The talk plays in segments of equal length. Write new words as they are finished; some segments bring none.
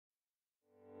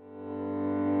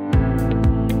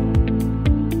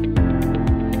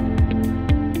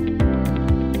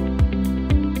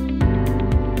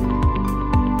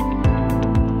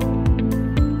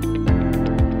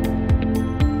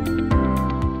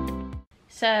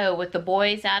So with the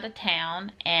boys out of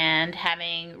town and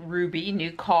having Ruby,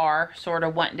 new car, sort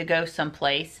of wanting to go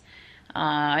someplace,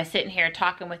 I was sitting here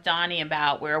talking with Donnie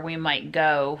about where we might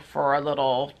go for a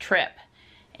little trip.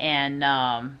 And,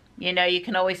 you know, you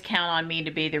can always count on me to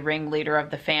be the ringleader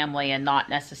of the family and not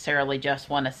necessarily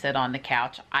just want to sit on the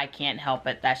couch. I can't help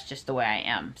it. That's just the way I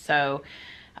am. So,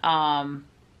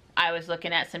 I was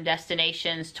looking at some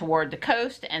destinations toward the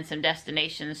coast and some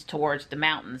destinations towards the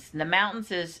mountains. And the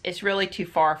mountains is really too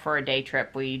far for a day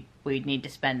trip. We'd need to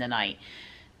spend the night.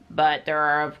 But there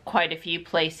are quite a few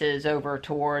places over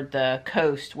toward the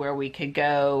coast where we could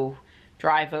go,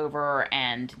 drive over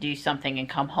and do something and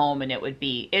come home, and it'd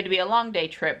be a long day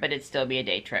trip, but it'd still be a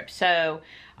day trip. So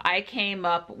I came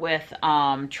up with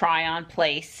Tryon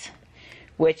Place,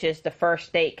 which is the first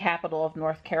state capital of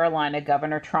North Carolina,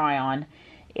 Governor Tryon.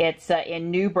 It's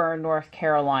in New Bern, North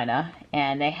Carolina,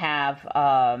 and they have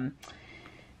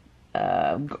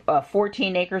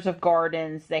 14 acres of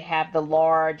gardens. They have the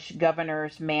large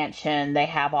governor's mansion. They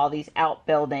have all these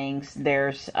outbuildings.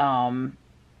 There's, I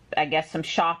guess, some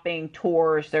shopping,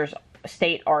 tours. There's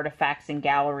state artifacts and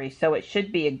galleries. So it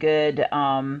should be a good,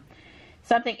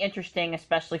 something interesting,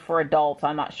 especially for adults.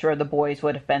 I'm not sure the boys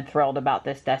would have been thrilled about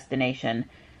this destination.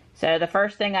 So the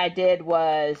first thing I did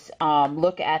was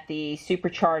look at the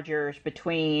superchargers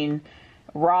between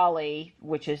Raleigh,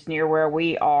 which is near where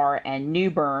we are, and New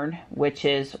Bern, which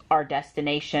is our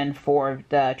destination for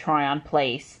the Tryon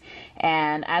Place.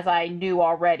 And as I knew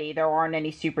already, there aren't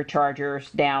any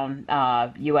superchargers down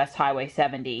US Highway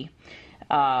 70.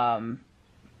 But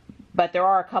there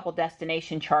are a couple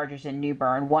destination chargers in New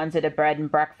Bern. One's at a bread and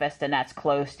breakfast, and that's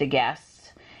closed to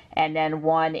guests. And then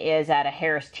one is at a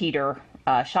Harris Teeter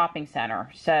shopping center.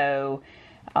 So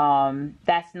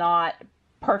that's not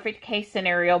perfect case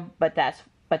scenario, but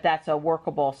that's a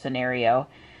workable scenario.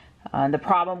 The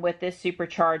problem with this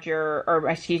supercharger, or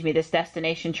excuse me, this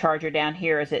destination charger down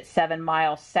here is it's 7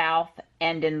 miles south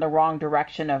and in the wrong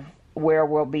direction of where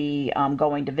we'll be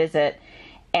going to visit.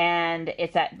 And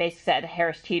it's basically at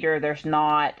Harris Teeter. There's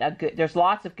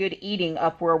lots of good eating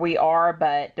up where we are,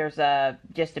 but there's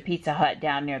just a Pizza Hut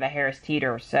down near the Harris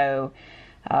Teeter. So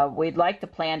we'd like to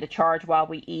plan to charge while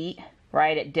we eat,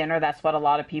 right, at dinner. That's what a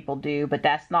lot of people do, but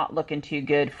that's not looking too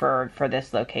good for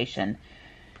this location.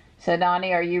 So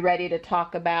Donnie, are you ready to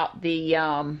talk about the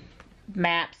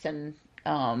maps and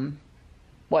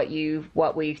what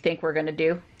we think we're going to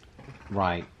do?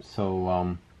 Right.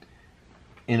 So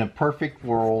in a perfect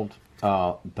world,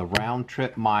 the round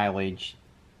trip mileage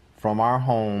from our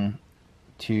home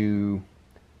to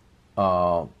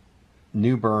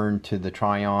New Bern to the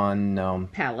Tryon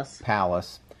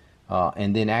Palace,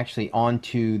 and then actually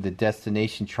onto the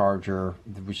destination charger,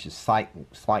 which is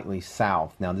slightly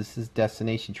south. Now this is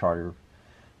destination charger.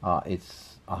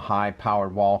 It's a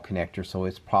high-powered wall connector, so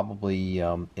it's probably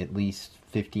at least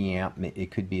 50 amp.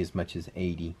 It could be as much as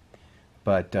 80,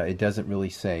 but it doesn't really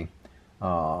say.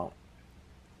 That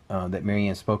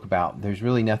Marianne spoke about. There's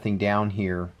really nothing down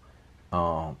here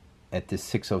at this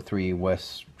 603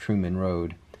 West Truman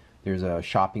Road. There's a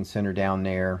shopping center down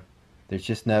there. There's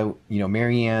just no,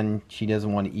 Marianne, she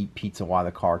doesn't want to eat pizza while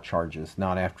the car charges,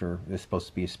 not after it's supposed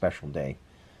to be a special day.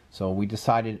 So we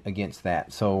decided against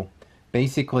that. So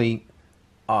basically,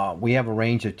 we have a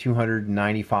range of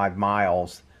 295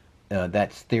 miles.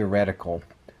 That's theoretical.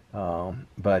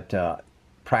 But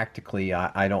practically,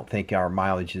 I don't think our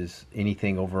mileage is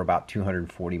anything over about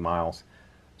 240 miles.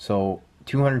 So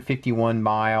 251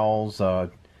 miles.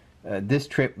 This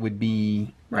trip would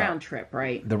be round trip,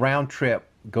 right? The round trip,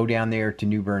 go down there to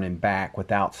New Bern and back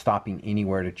without stopping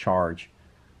anywhere to charge,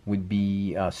 would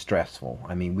be stressful.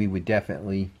 I mean, we would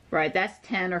definitely... Right, that's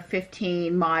 10 or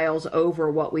 15 miles over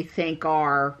what we think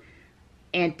and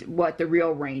what the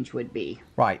real range would be.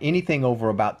 Right, anything over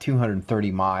about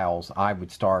 230 miles, I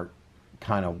would start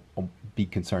kind of be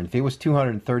concerned. If it was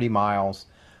 230 miles,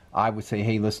 I would say,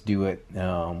 hey, let's do it.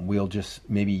 We'll just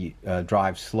maybe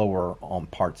drive slower on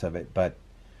parts of it. But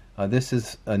this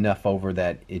is enough over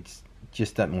that it's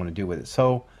just doesn't want to do with it.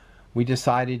 So we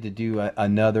decided to do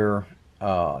another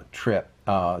trip,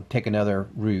 take another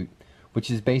route,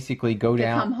 which is basically go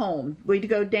down. To come home. We'd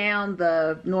go down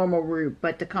the normal route,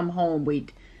 but to come home,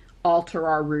 we'd alter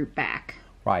our route back.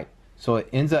 Right. So it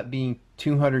ends up being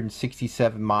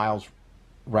 267 miles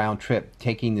round trip,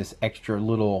 taking this extra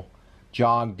little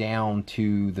jog down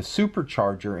to the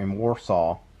supercharger in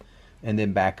Warsaw and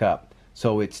then back up.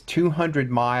 So it's 200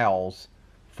 miles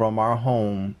from our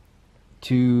home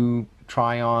to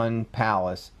Tryon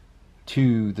Palace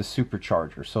to the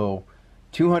supercharger. So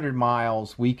 200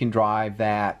 miles, we can drive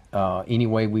that any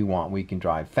way we want. We can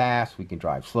drive fast, we can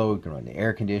drive slow, we can run the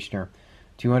air conditioner.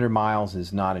 200 miles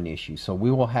is not an issue. So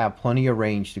we will have plenty of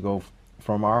range to go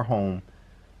from our home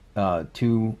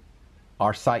to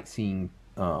our sightseeing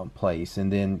place,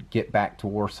 and then get back to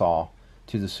Warsaw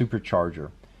to the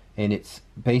supercharger. And it's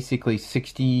basically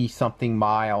 60 something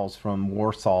miles from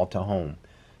Warsaw to home.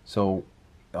 So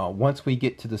once we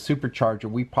get to the supercharger,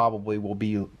 we probably will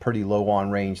be pretty low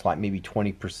on range, like maybe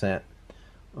 20%,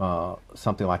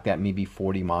 something like that, maybe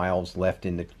 40 miles left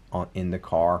in the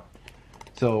car.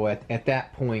 So at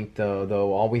that point,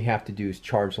 though, all we have to do is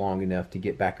charge long enough to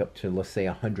get back up to, let's say,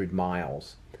 100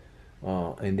 miles,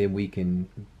 and then we can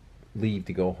leave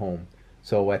to go home.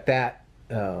 So at that,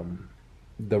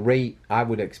 the rate I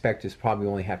would expect is probably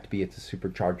only have to be at the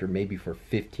supercharger maybe for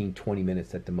 15-20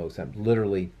 minutes at the most.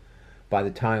 Literally, by the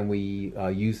time we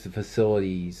use the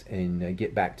facilities and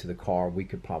get back to the car, we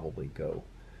could probably go.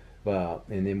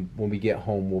 And then when we get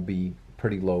home, we'll be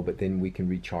pretty low, but then we can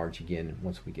recharge again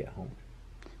once we get home.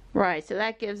 Right, so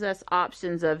that gives us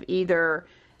options of either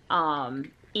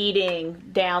eating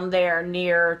down there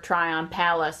near Tryon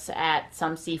Palace at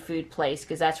some seafood place,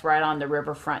 because that's right on the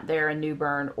riverfront there in New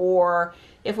Bern, or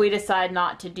if we decide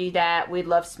not to do that, we'd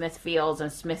love Smithfields, and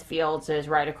Smithfields is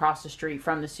right across the street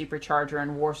from the supercharger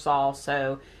in Warsaw,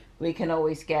 so we can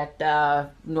always get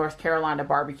North Carolina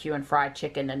barbecue and fried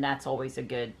chicken, and that's always a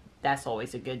good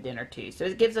dinner too. So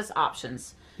it gives us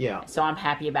options. Yeah. So I'm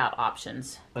happy about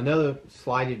options. Another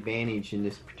slight advantage in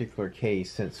this particular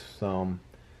case, since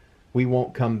we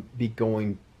won't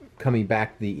coming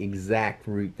back the exact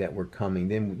route that we're coming,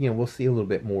 then we'll see a little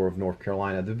bit more of North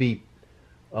Carolina. There'll be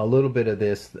a little bit of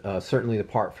this, certainly the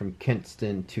part from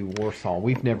Kinston to Warsaw.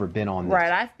 We've never been on this.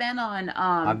 Right, I've been on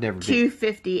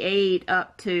 258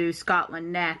 up to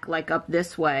Scotland Neck, like up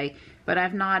this way, but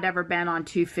I've not ever been on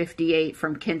 258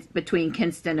 from between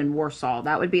Kinston and Warsaw.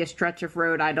 That would be a stretch of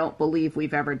road I don't believe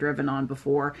we've ever driven on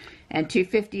before. And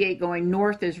 258 going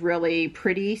north is really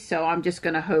pretty, so I'm just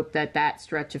going to hope that that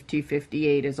stretch of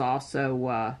 258 is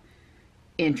also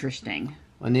interesting.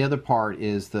 And the other part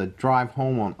is the drive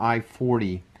home on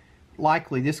I-40.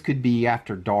 Likely this could be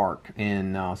after dark,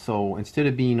 and so instead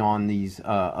of being on these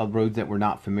roads that we're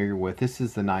not familiar with, this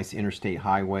is the nice interstate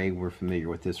highway. We're familiar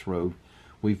with this road.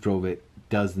 We've drove it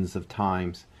dozens of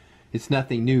times. It's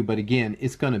nothing new, but again,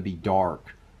 it's going to be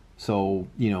dark. So,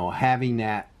 having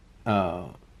that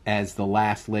as the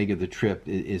last leg of the trip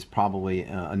is probably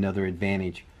another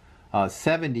advantage.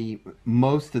 70,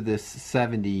 most of this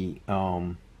 70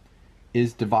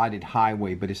 is divided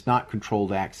highway, but it's not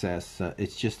controlled access.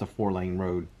 It's just a 4-lane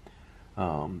road.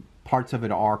 Parts of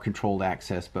it are controlled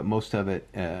access, but most of it,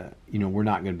 we're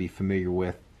not going to be familiar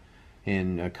with.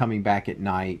 And coming back at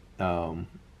night, we're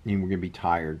going to be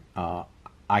tired.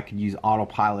 I could use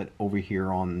autopilot over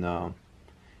here on the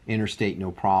interstate,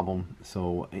 no problem.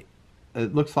 So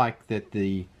it looks like that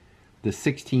the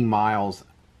 16 miles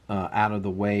out of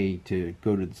the way to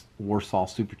go to the Warsaw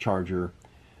Supercharger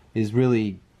is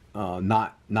really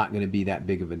not going to be that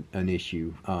big of an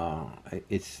issue.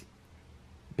 It's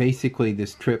basically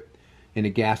this trip in a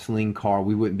gasoline car.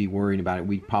 We wouldn't be worrying about it.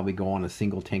 We'd probably go on a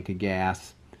single tank of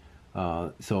gas.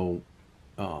 So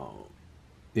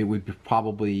it would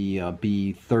probably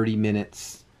be 30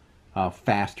 minutes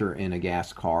faster in a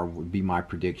gas car would be my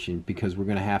prediction, because we're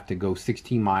going to have to go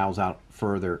 16 miles out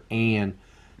further and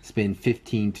spend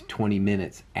 15 to 20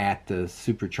 minutes at the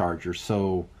supercharger.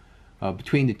 So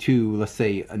between the two, let's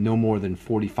say no more than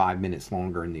 45 minutes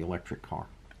longer in the electric car.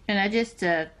 And I just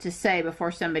to say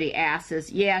before somebody asks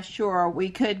is, yeah, sure, we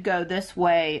could go this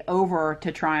way over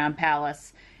to Tryon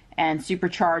Palace and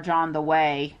supercharge on the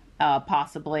way,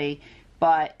 possibly.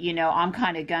 But, I'm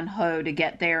kind of gung-ho to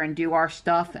get there and do our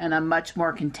stuff, and I'm much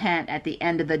more content at the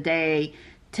end of the day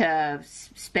to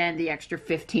spend the extra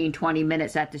 15-20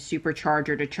 minutes at the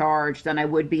supercharger to charge than I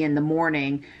would be in the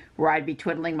morning, where I'd be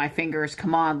twiddling my fingers,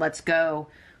 come on, let's go.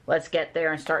 Let's get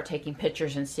there and start taking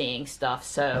pictures and seeing stuff.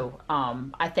 So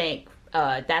I think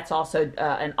that's also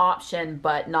an option,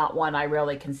 but not one I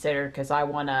really consider, because I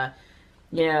want to,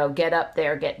 get up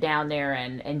there, get down there,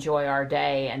 and enjoy our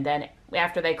day. And then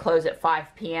after they close at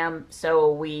 5 p.m.,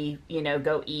 so we,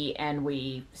 go eat and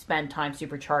we spend time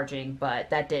supercharging, but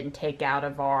that didn't take out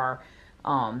of our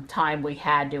time we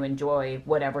had to enjoy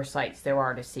whatever sights there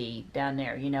are to see down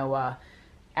there.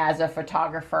 As a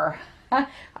photographer,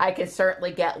 I can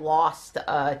certainly get lost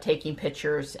taking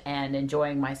pictures and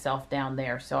enjoying myself down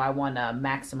there, so I want a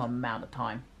maximum amount of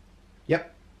time.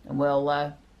 Yep. And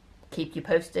we'll keep you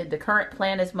posted. The current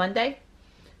plan is Monday,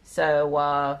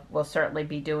 so we'll certainly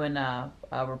be doing a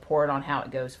report on how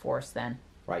it goes for us then.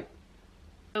 Right.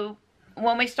 So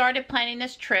when we started planning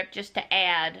this trip, just to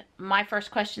add, my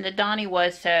first question to Donnie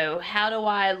was, so how do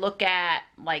I look at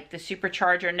like the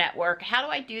supercharger network? How do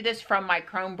I do this from my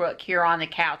Chromebook here on the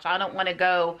couch? I don't want to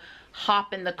go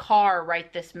hop in the car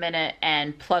right this minute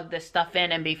and plug this stuff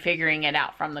in and be figuring it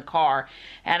out from the car.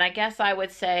 And I guess I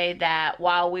would say that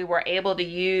while we were able to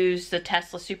use the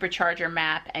Tesla supercharger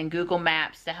map and Google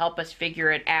Maps to help us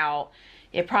figure it out,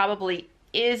 it probably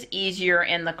is easier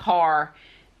in the car.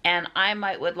 And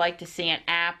I would like to see an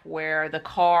app where the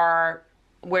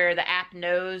app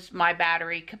knows my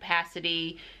battery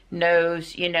capacity,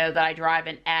 knows, you know, that I drive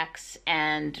an X,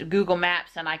 and Google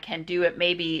Maps, and I can do it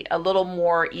maybe a little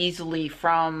more easily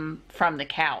from the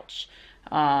couch.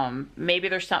 Maybe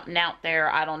there's something out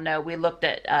there, I don't know. We looked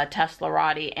at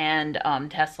Teslarati and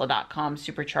Tesla.com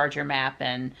supercharger map,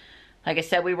 and like I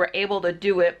said, we were able to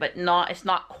do it, but it's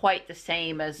not quite the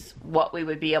same as what we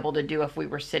would be able to do if we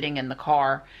were sitting in the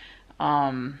car.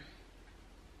 Right,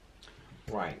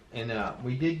 and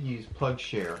we did use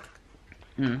PlugShare.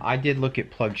 Mm. I did look at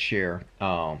PlugShare,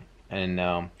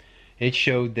 and it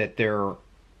showed that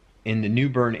in the New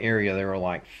Bern area, there were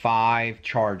like 5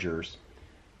 chargers.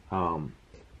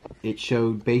 It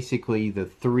showed basically the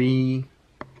 3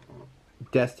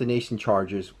 destination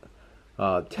chargers,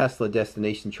 Tesla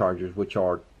destination chargers, which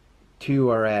are 2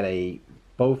 are at 2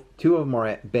 of them are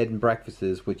at bed and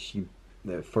breakfasts, which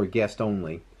for guest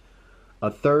only. A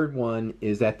third one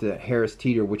is at the Harris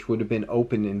Teeter, which would have been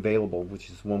open and available, which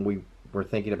is one we were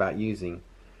thinking about using.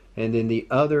 And then the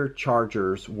other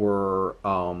chargers were,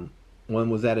 one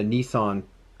was at a Nissan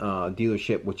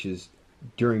dealership, which is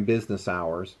during business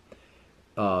hours.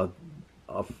 A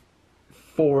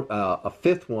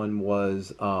fifth one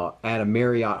was at a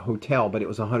Marriott hotel, but it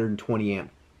was a 120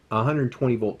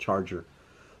 volt charger.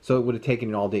 So it would have taken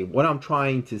it all day. What I'm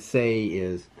trying to say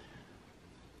is,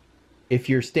 if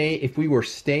we were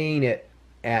staying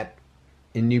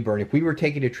in New Bern, if we were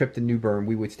taking a trip to New Bern,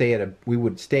 we would stay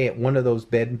at one of those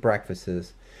bed and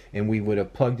breakfasts, and we would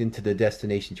have plugged into the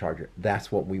destination charger.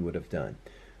 That's what we would have done.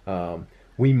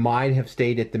 We might have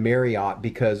stayed at the Marriott,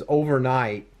 because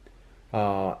overnight,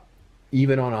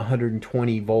 even on a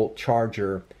 120 volt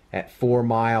charger at 4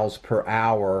 miles per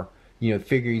hour, you know,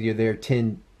 figure you're there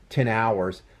 10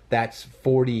 hours, that's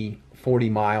 40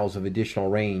 miles of additional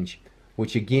range,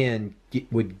 which again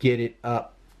would get it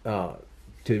up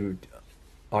to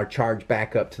our charge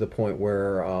back up to the point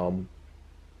where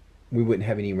we wouldn't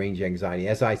have any range anxiety.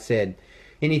 As I said,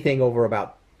 anything over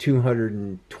about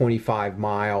 225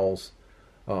 miles,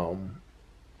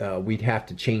 we'd have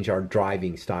to change our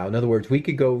driving style. In other words, we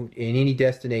could go in any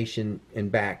destination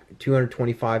and back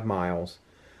 225 miles.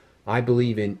 I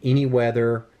believe in any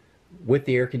weather, with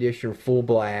the air conditioner full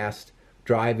blast,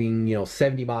 driving, you know,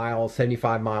 70 miles,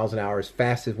 75 miles an hour as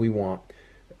fast as we want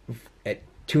at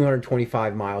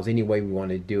 225 miles any way we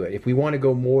want to do it. If we want to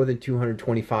go more than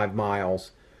 225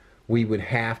 miles, we would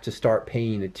have to start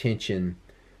paying attention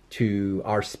to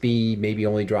our speed, maybe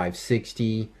only drive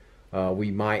 60.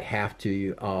 We might have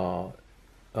to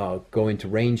go into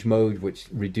range mode, which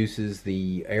reduces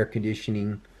the air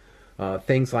conditioning,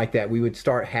 things like that. We would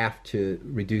have to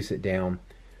reduce it down.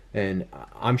 And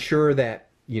I'm sure that,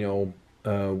 you know,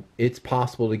 it's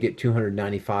possible to get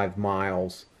 295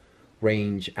 miles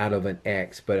range out of an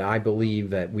X, but I believe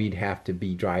that we'd have to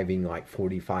be driving like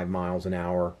 45 miles an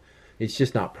hour. It's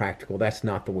just not practical. That's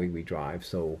not the way we drive.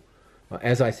 So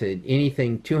as I said,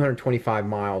 anything 225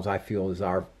 miles I feel is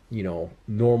our, you know,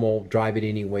 normal, drive it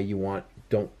any way you want,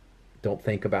 don't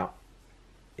think about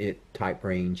it type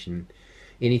range. And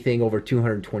anything over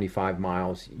 225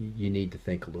 miles, you need to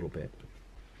think a little bit.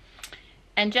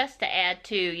 And just to add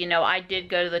too, you know, I did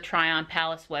go to the Tryon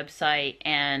Palace website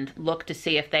and look to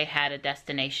see if they had a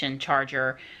destination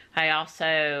charger. I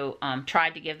also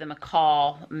tried to give them a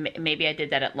call. Maybe I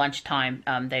did that at lunchtime.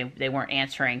 They weren't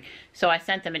answering. So I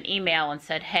sent them an email and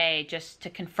said, hey, just to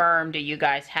confirm, do you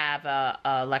guys have a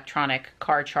electronic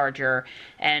car charger?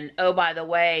 And oh, by the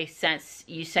way, since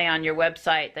you say on your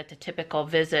website that the typical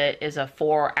visit is a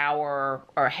 4-hour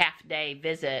or half-day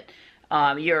visit,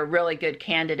 you're a really good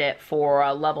candidate for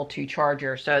a level 2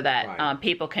 charger, so that Right.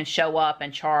 People can show up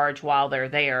and charge while they're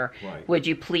there. Right. Would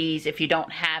you please, if you don't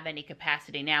have any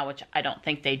capacity now, which I don't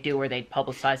think they do, or they'd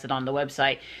publicize it on the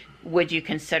website, would you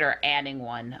consider adding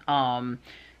one?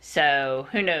 So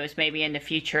who knows, maybe in the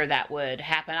future that would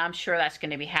happen. I'm sure that's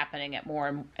going to be happening at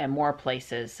more and more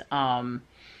places. So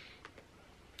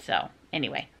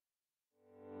anyway,